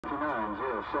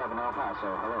2907 El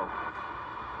Paso, hello.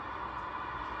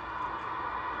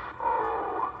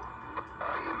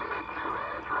 You made me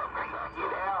fast, rough and I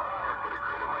get out. Put a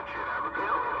grin on my chin, have a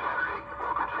good Saturday.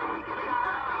 Welcome to the weekend,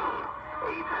 8:15.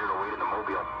 808 in the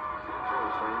Mobile.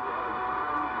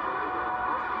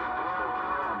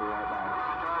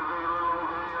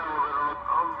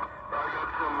 I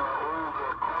got some old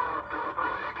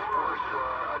X-Force,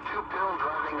 2-pill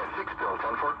driving a 6-pill,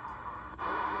 10-4.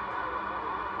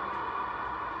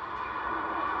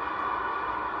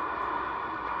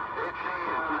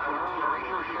 It's a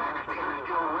radio shack stainless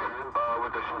steel whip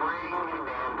with a spring and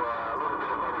a little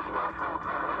bit of other stuff.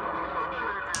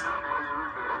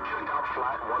 Check out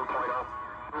flat 1.0.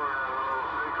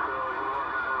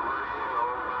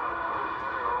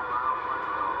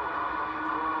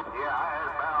 Yeah, I had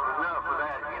about enough of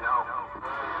that, you know.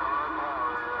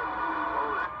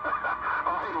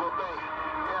 All right, well, thanks.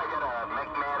 Yeah, I got a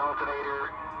McMahon alternator.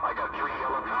 I got 3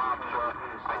 yellow tops.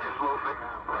 I just loaf it.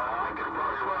 I could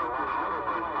probably run a lot harder,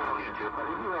 but I don't need to.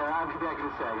 Yeah, I'll be back in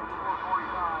a second.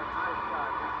 445, nice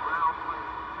shot. Ground plane,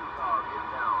 get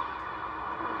down.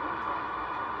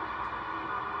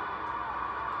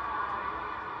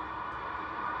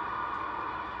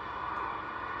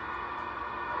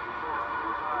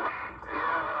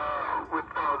 With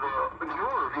the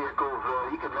newer vehicles,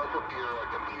 you can mess up your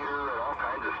computer and all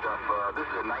kinds of stuff. This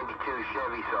is a 92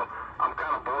 Chevy, so I'm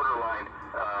kind of borderline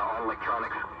on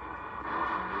electronics.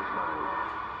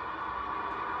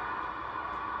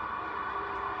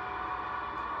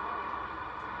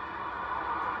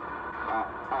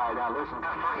 Alright, now listen.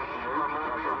 Just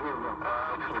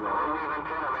a wave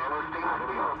antenna, man. They're stainless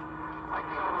steel. I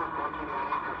came up with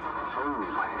 1988 or something.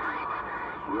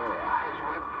 Yeah. It's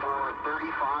whipped for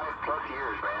 35 plus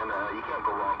years, man. You can't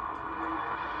go wrong.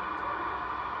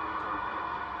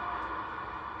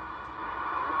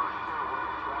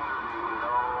 No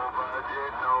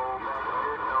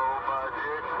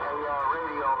budget. Hey,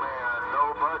 radio man, no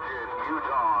budget.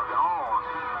 Utah, gone.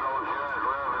 No Jack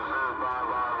Revises, blah,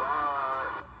 blah,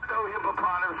 blah. No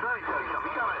hippopotamus. Let me tell you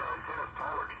something. You gotta,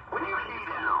 when you key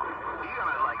down, you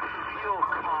gotta, like, feel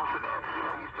confidence.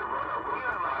 You gotta,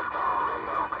 like,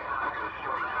 radio man,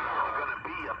 I'm gonna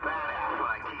be a badass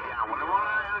when I key down. When I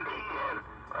unkey in,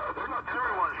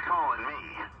 everyone's calling me.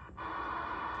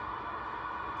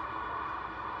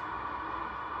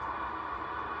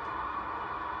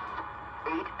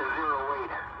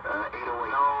 808.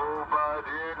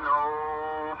 No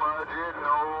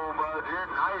budget.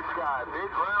 Nice guy. Big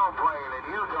ground plane in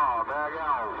Utah. Bag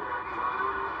out.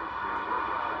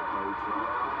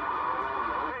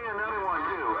 Hey, another one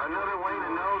too. Another way to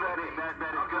know that it's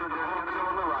gonna be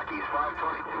in the Rockies.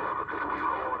 522. We're gonna be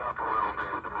rolling up a little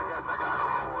bit. I guess I gotta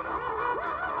roll it up a little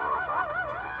bit.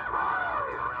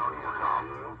 Around Utah.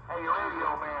 Hey,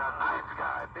 radio man. Nice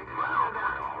guy. Big ground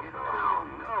plane.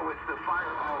 No, it's the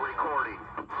fireball recording.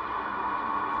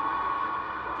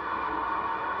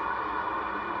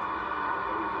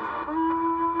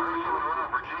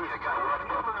 Virginia got one.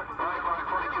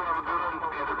 522, have a good one.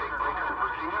 We had a big breaker in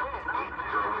Virginia.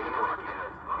 808 in the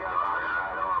Rockies. Yeah,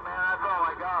 right on, man. That's all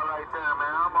I got right there,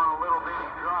 man. I'm on a little bitty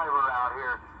driver out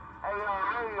here. Hey,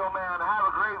 radio man, have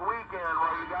a great weekend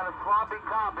while you got a sloppy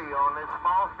copy on this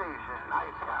small station.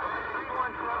 Nice guy.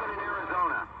 317 in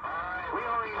Arizona. We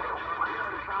already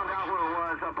found out who it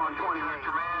was up on 28.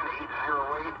 Tractor Man,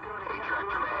 808.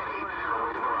 Tractor Man,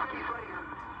 808 in the Rockies.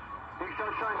 Big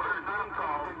Sunshine, third name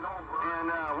call, and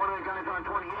one of the guys on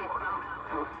 28.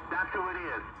 That's who it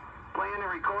is. Playing the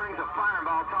recordings of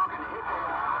Fireball talking to Hippo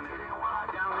down there in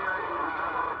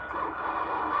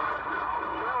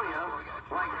Australia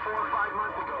like 4 or 5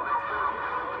 months ago.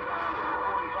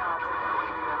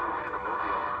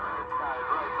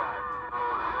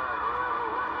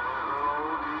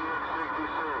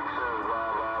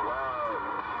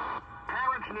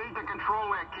 Parents need to control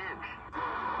their kids.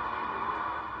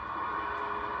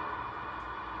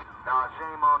 Nah,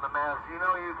 shame on the mess. You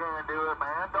know you can't do it,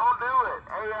 man. Don't do it.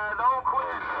 Hey, don't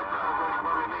quit.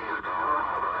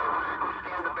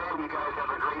 Stand the band. You guys have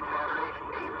a great Saturday.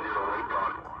 808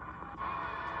 gone.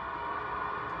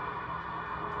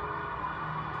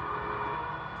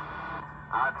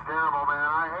 That's terrible, man.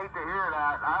 I hate to hear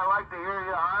that. I like to hear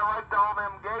you. I like all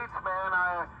them gates, man.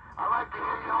 I like to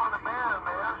hear you on the band,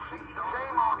 man.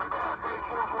 Shame on the band. Hey,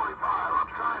 445. I'm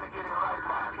trying to get it right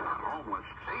back. I'm homeless.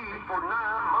 See, for 9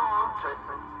 months,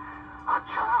 a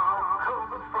child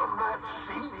comes from the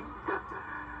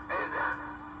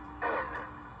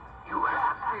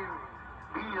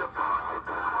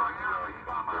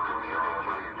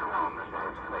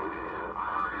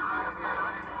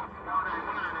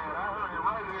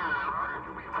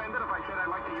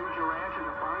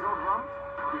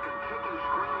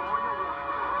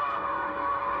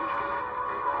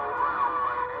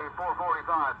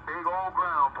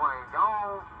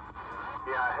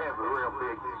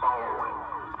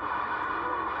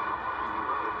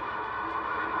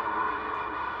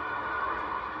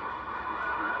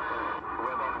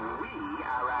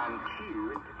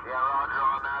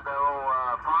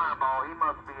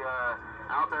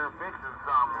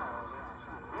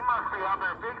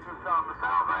gigs or something.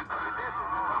 Sounds like pretty busy.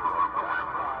 Some of them on the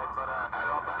west side, but I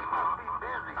don't think it must be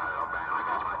busy. I don't know, man. I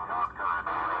got my talk time.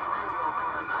 Radio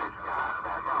man, nice guy.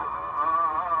 Back out.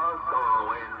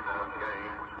 Solo in the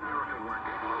game.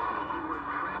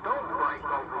 Don't break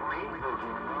over me.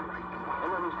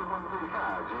 Hello, Mr.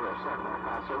 135, 07, El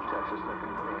Paso, Texas,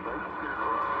 looking for a break.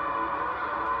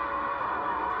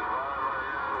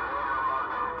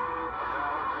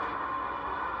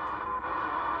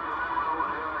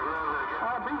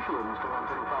 I appreciate it, Mr.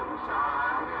 135,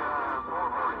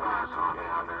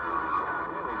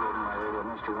 Very good in my radio,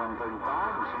 Mr. 135,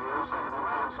 07, El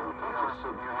Paso, Texas,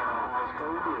 sitting here having a nice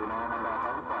cold beer, man. I'm back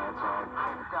on the quiet side.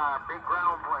 Big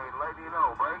ground plane, letting you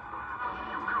know, break.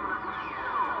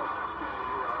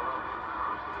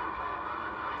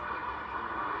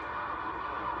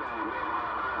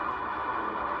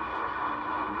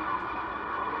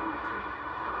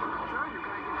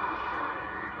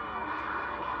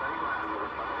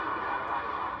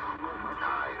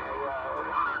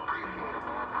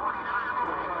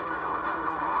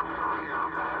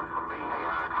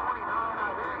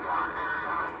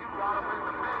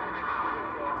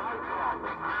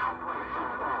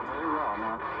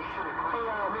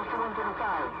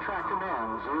 Tractor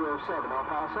Man, 07, El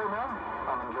Paso, man.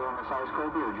 I'm enjoying this ice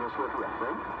cold beer just with you,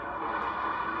 right?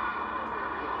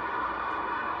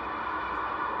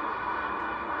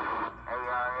 Hey,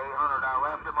 800, I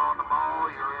left him on the mall.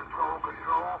 You're in full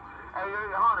control. Hey,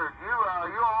 800, you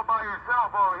all by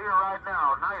yourself over here right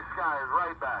now. Nice guys,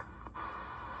 right back.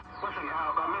 Listen,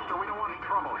 mister, we don't want any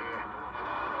trouble here.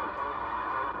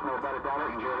 No about it, dollar.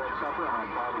 Enjoy that supper. I'm going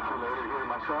to barbecue later here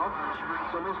myself.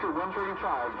 So, Mr. 135,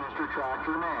 Mr.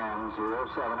 Tractor Man,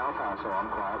 07, El Paso. I'm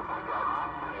quiet.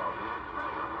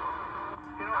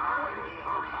 You know, I was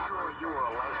so sure you were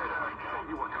a lesbian. I said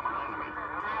you were coming on to me.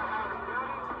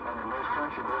 And in this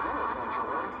country, boy, hello, country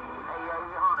boy. Hey,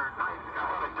 800, nice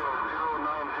guys.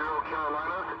 090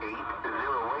 Carolina,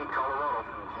 808 Colorado.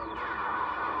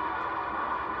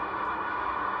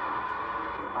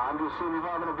 I'm just seeing you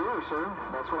having a beer, sir.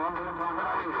 That's what I'm doing. Talking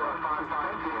about you. 090,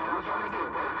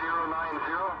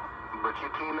 but you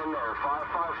came in there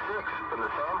 556 from the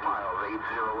sand piles, 808.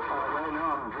 Right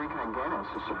now, I'm drinking a Guinness,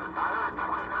 sir. I heard 29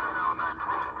 on that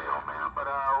treadmill, man, but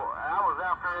that was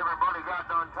after everybody got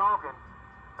done talking.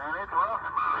 Man, it's rough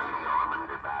in my radio. I'm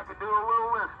gonna sit back and do a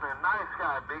little listening. Nice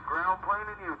guy, big ground plane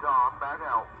in Utah. I'm back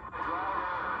out.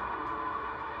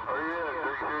 Oh,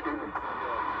 yeah, 30.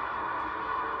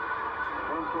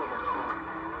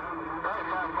 Right,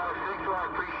 556, well, I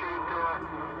appreciate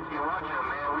you watching it,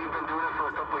 man. We've been doing it for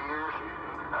a couple of years.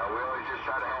 We always just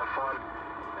try to have fun.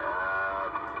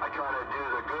 I try to do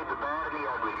the good, the bad, and the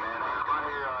ugly, man. I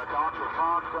hear Dr.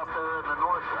 Fox up there in the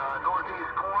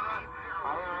northeast corner.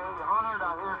 I hear 800,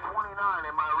 I hear 29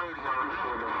 in my radio.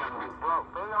 Well,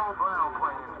 they all ground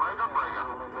planes. Break 'em.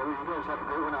 Well, you guys have a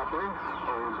great one out there.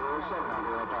 007 out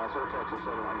here in El Paso, Texas. So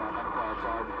I'm back on the quiet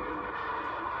side.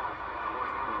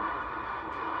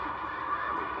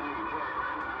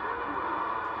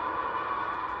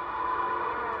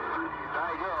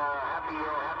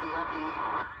 Happy.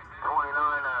 29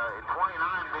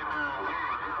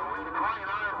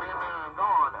 been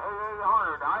gone. Hey,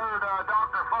 800, I heard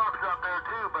Dr. Fox up there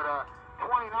too, but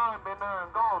 29 been there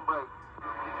and gone, break.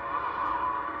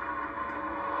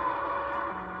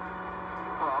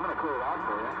 Well, I'm going to clear it out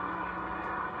for you.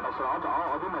 I said,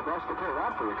 I'll do my best to clear it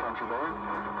out for you, country boy.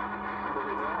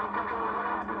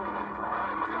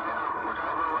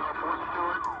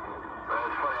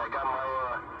 It's funny,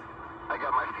 I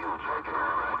got my fuel check in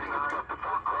there.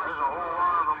 There's a whole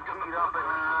lot of them keyed up in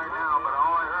there right now, but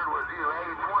all I heard was you.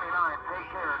 Hey, 29,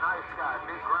 take care. Nice guy.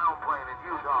 Big ground plane in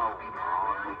Utah. See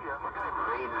ya.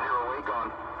 808 gone.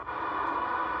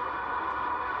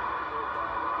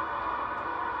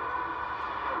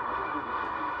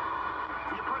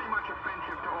 You're pretty much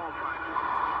offensive to all fighters.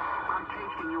 I'm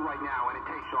tasting you right now, and it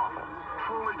tastes awful.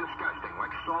 Truly disgusting,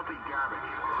 like salty garbage.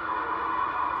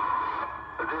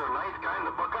 Is there a nice guy in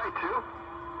the Buckeye, too?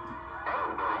 Hey,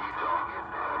 what are you talking?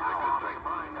 That's a good thing.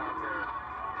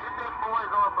 Get them boys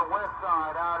on the west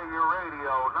side out of your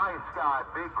radio. Nice guy.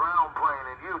 Big ground plane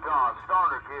in Utah.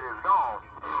 Starter kit is gone.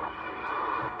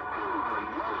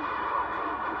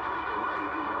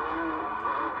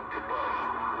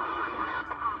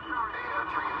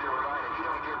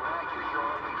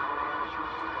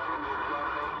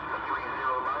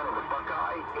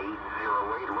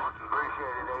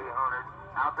 Appreciate it, 800.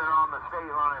 Out there on the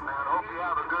state line, man. Hope you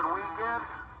have a good weekend.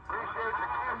 Appreciate the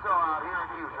QSO out here in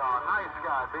Utah. Nice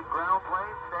guy. Big ground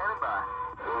plane standing by.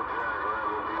 Okay,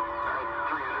 well,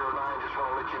 309, just want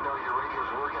to let you know your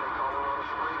radio's working in Colorado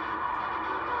Springs.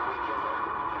 Weekend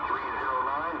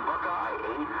 309.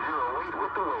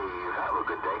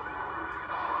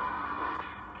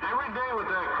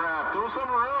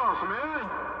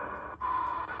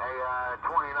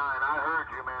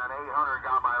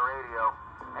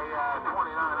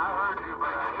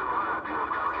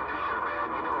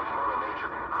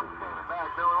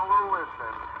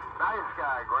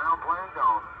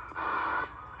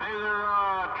 Hey there,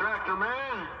 tractor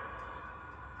man.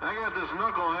 I got this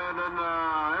knucklehead, and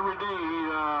every day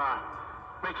he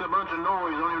makes a bunch of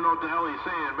noise. I don't even know what the hell he's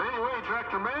saying. But anyway,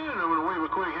 tractor man, I'm gonna wave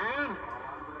a quick hand.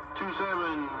 276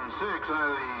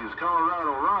 out of these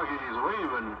Colorado Rockies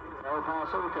waving. El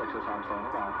Paso, Texas, I'm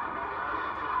standing by.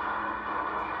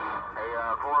 Hey,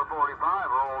 445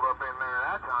 rolled up in there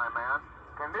that time, man.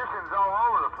 Conditions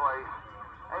all over the place.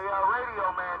 Hey, radio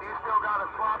man, you still got a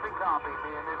sloppy copy.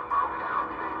 Me and this broke down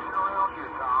station around you,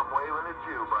 Tom, waving at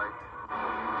you, buddy.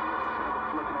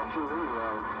 Looking at your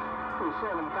radio.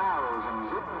 7,000.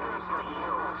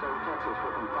 So Texas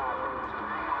within 5 minutes.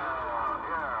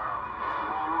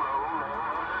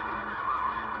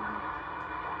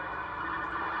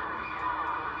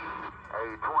 Hey,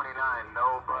 29,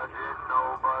 no budget,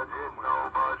 no budget, no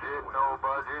budget, no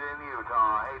budget in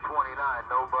Utah. Hey, 29,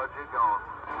 no budget gone.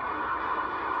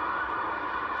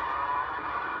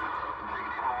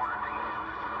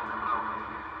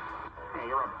 Hey,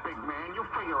 you're a big man. You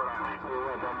figure it out.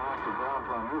 Yeah, that nasty ground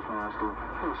plane is nasty.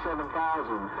 7,000.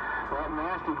 That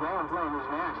nasty ground plane is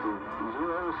nasty.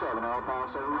 007 El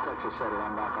Paso, Texas, set it.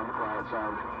 I'm back on the quiet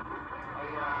side. Hey,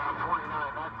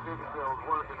 29, that city bill's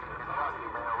working in Kentucky,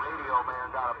 man. Radio man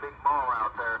got a big ball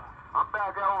out there. I'm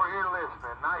back over here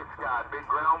listening.